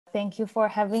Thank you for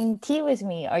having tea with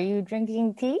me. Are you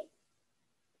drinking tea?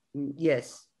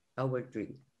 Yes, I will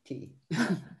drink tea.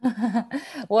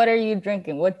 What are you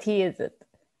drinking? What tea is it?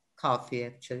 Coffee,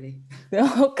 actually.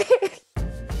 Okay.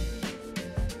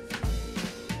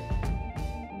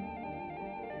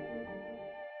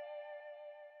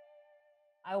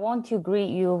 I want to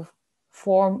greet you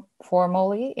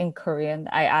formally in Korean.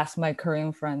 I asked my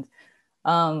Korean friends.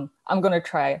 I'm gonna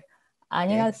try.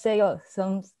 안녕하세요,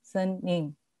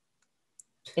 선생님.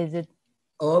 Is it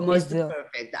Almost is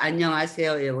perfect.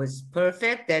 안녕하세요. It was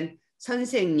perfect. And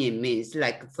선생님 means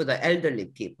like for the elderly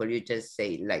people, you just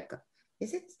say like,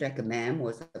 is it like a ma'am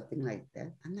or something like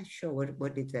that? I'm not sure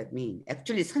what does that mean.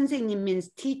 Actually, 선생님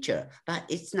means teacher, but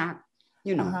it's not,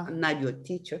 you know, I'm not your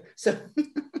teacher. So,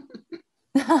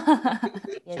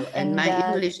 yes, and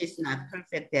my English is not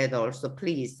perfect at all. So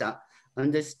please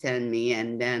understand me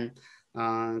and then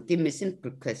give me simple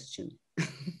question.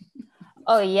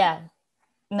 Oh yeah.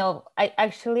 No, I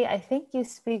think you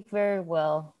speak very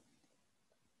well.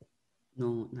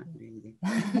 No, not really.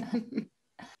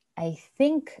 I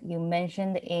think you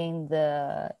mentioned in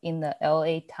the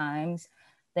LA Times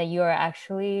that you are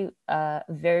actually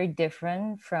very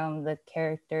different from the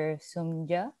character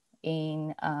Sumja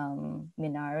in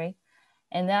Minari.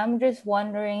 And I'm just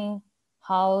wondering,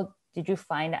 how did you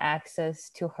find access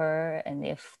to her, and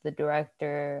if the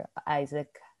director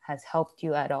Isaac has helped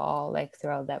you at all, like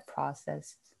throughout that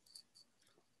process?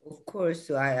 Of course,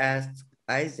 so I asked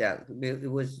Isaac. It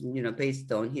was, you know,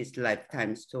 based on his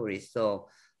lifetime story. So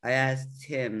I asked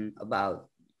him about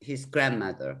his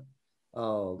grandmother.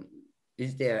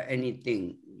 Is there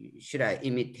anything? Should I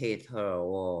imitate her,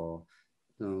 or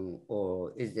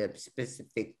is there a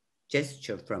specific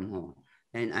gesture from her?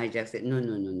 And Isaac said, no.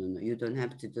 You don't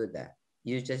have to do that.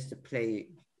 You just play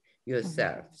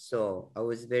yourself. So I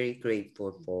was very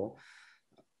grateful for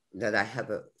that. I have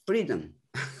a freedom.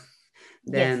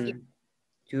 Then Yes.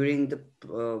 during the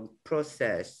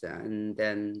process, and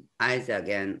then Isaac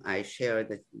and I shared,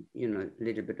 a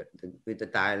little bit with the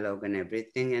dialogue and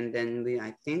everything, and then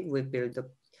I think we built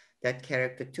that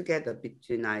character together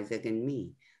between Isaac and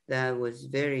me. That was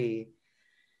very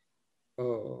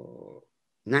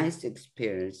nice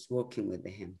experience working with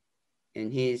him,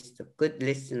 and he's a good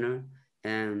listener,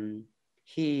 and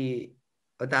he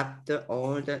adopted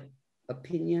all the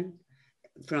opinion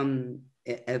from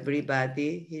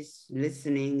everybody. He's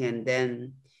listening, and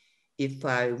then if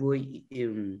I would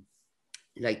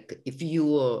like, if you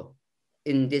were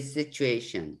in this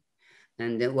situation,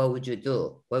 and then what would you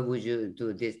do? What would you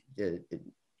do?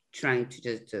 Trying to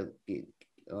just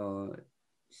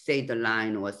say the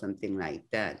line or something like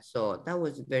that. So that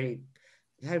was very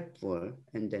helpful,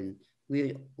 and then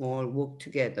we all worked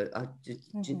together. I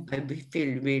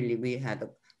feel really we had a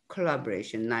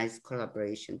collaboration, nice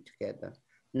collaboration together.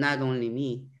 Not only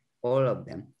me, all of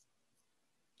them.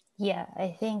 Yeah,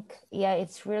 I think,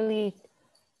 it's really,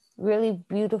 really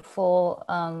beautiful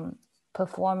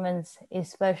performance,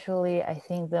 especially I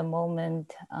think the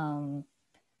moment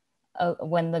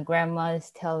when the grandma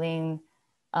is telling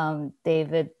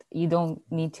David, you don't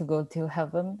need to go to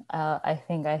heaven. I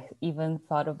think I even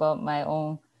thought about my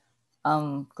own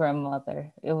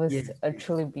grandmother. It was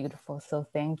truly beautiful, so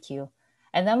thank you.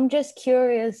 And I'm just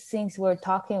curious, since we're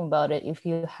talking about it, if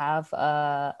you have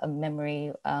a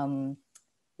memory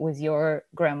with your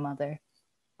grandmother.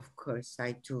 Of course,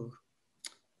 I do.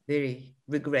 Very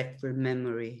regretful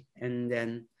memory, and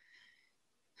then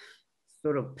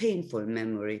sort of painful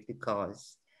memory,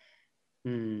 because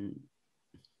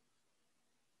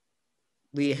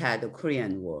we had a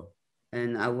Korean War,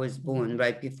 and I was born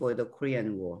right before the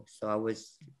Korean War. So I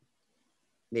was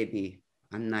maybe,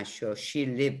 I'm not sure. She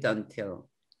lived until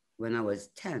when I was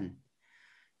 10.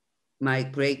 My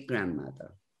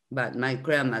great-grandmother. But my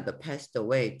grandmother passed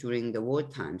away during the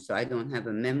wartime, so I don't have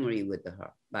a memory with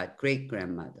her. But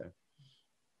great-grandmother,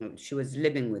 she was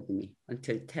living with me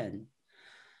until 10.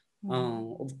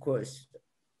 Of course,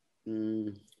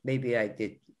 maybe I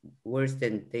did worse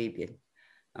than David.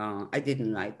 I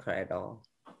didn't like her at all.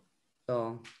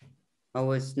 So I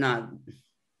was not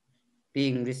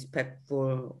being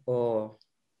respectful, or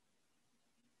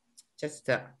just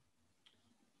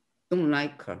don't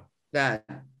like her. That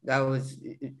was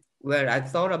where I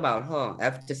thought about her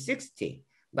after 60.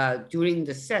 But during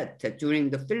the set, during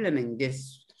the filming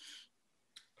this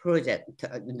project,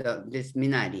 this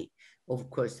Minari, of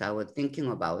course, I was thinking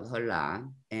about her a lot,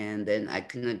 and then I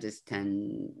can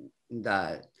understand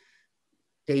the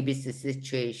David's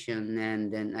situation,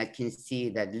 and then I can see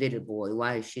that little boy,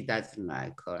 why she doesn't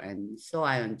like her, and so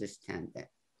I understand that.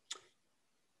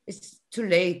 It's too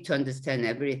late to understand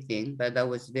everything, but I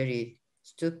was very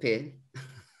stupid.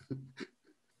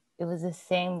 It was the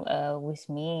same with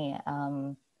me.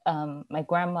 My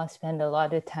grandma spent a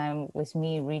lot of time with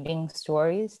me reading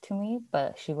stories to me,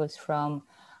 but she was from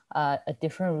a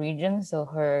different region,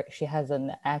 so she has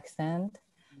an accent,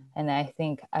 and I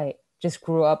think I just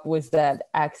grew up with that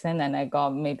accent, and I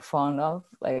got made fun of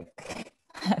like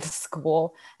at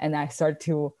school, and I started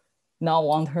to not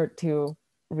want her to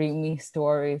read me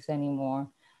stories anymore.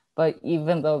 But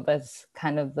even though that's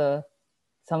kind of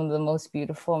some of the most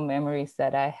beautiful memories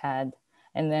that I had.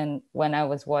 And then when I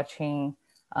was watching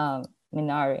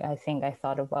Minari, I think I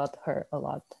thought about her a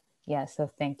lot. Yeah, so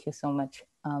thank you so much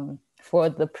for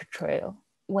the portrayal.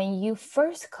 When you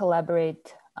first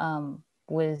collaborate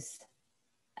with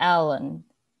Alan,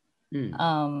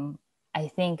 I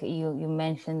think you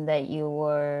mentioned that you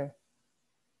were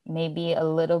maybe a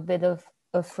little bit of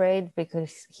afraid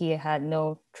because he had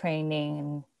no training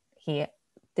and he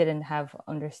didn't have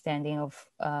understanding of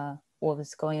what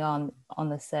was going on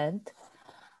the set.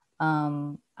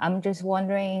 I'm just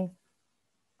wondering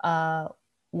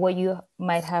what you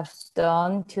might have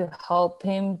done to help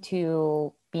him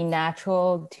to be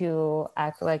natural, to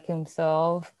act like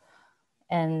himself.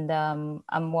 And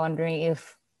I'm wondering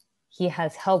if he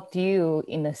has helped you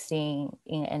in the scene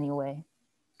in any way.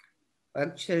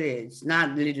 Actually, it's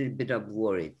not a little bit of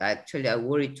worried. Actually, I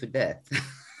worried to death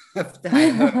after I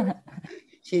heard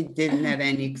she didn't have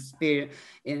any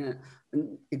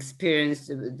experience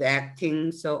with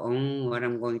acting. So, what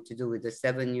I'm going to do with a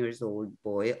 7-year-old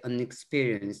boy,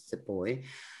 unexperienced boy.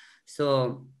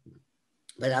 So,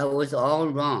 but I was all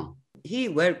wrong. He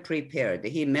well prepared.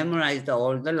 He memorized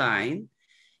all the line.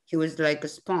 He was like a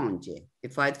sponge.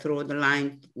 If I throw the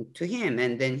line to him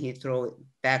and then he throw it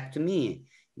back to me,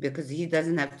 because he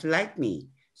doesn't have to like me.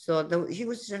 So he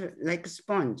was like a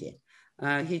sponge.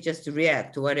 He just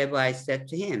react to whatever I said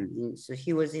to him. So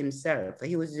he was himself.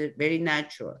 He was very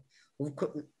natural.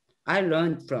 I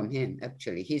learned from him,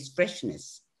 actually, his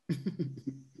freshness.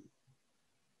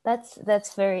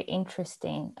 That's very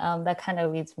interesting. That kind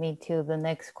of leads me to the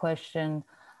next question.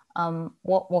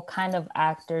 What kind of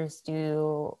actors do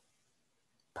you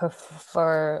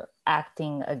prefer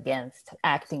acting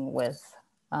with?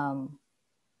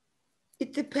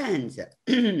 It depends.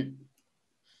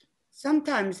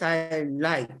 Sometimes I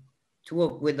like to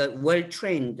work with a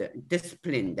well-trained,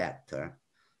 disciplined actor.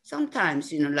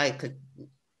 Sometimes, like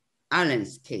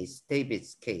Alan's case,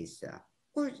 David's case,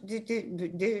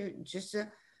 they just,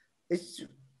 it's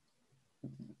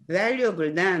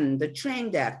valuable than the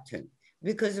trained actor,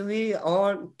 because we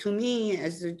all, to me,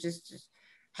 as just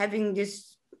having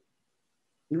this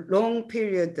long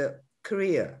period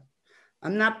career,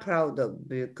 I'm not proud of,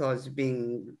 because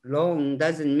being long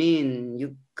doesn't mean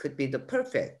you could be the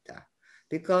perfect,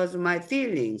 because my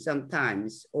feelings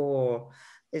sometimes, or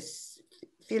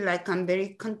feel like I'm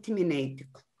very contaminate.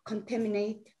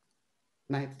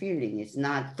 My feeling is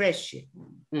not fresh.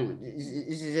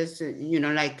 It's just,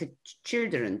 like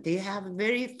children, they have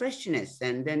very freshness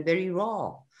and then very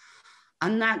raw.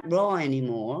 I'm not raw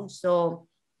anymore. So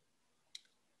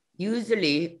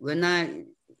usually when I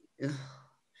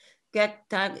get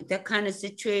that kind of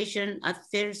situation, I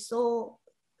feel so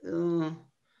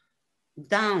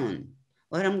down.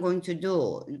 What I'm going to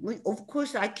do? Of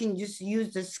course, I can just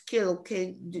use the skill.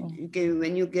 Okay,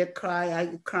 when you get cry,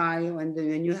 I cry. And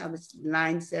when you have a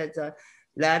line says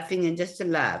laughing, and just a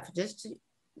laugh, just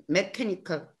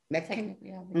mechanical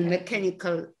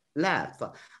laugh.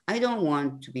 I don't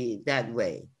want to be that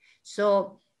way.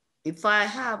 So if I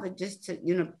have just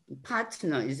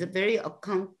partner, is a very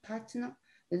account partner,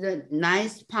 is a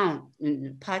nice partner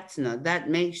that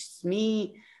makes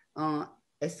me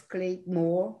escalate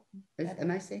more.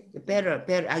 Am I saying better?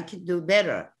 I can do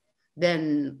better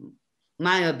than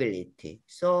my ability.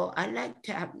 So I like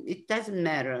to have. It doesn't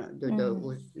matter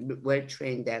the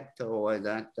well-trained actor or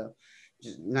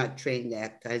not trained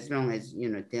actor, as long as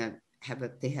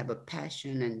they have a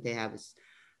passion and they have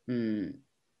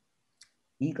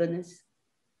eagerness.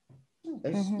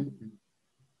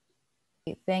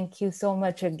 Thank you so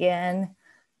much again.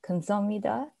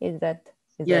 감사합니다. Is that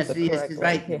yes, the correct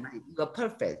right. word? You're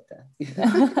perfect.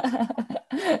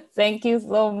 Thank you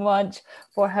so much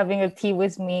for having a tea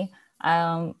with me.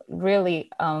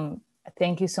 Really,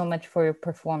 thank you so much for your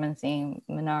performance in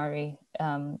Minari.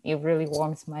 It really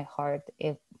warms my heart.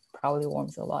 It probably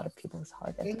warms a lot of people's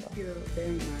heart as well. Thank you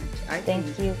very much.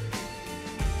 Thank you.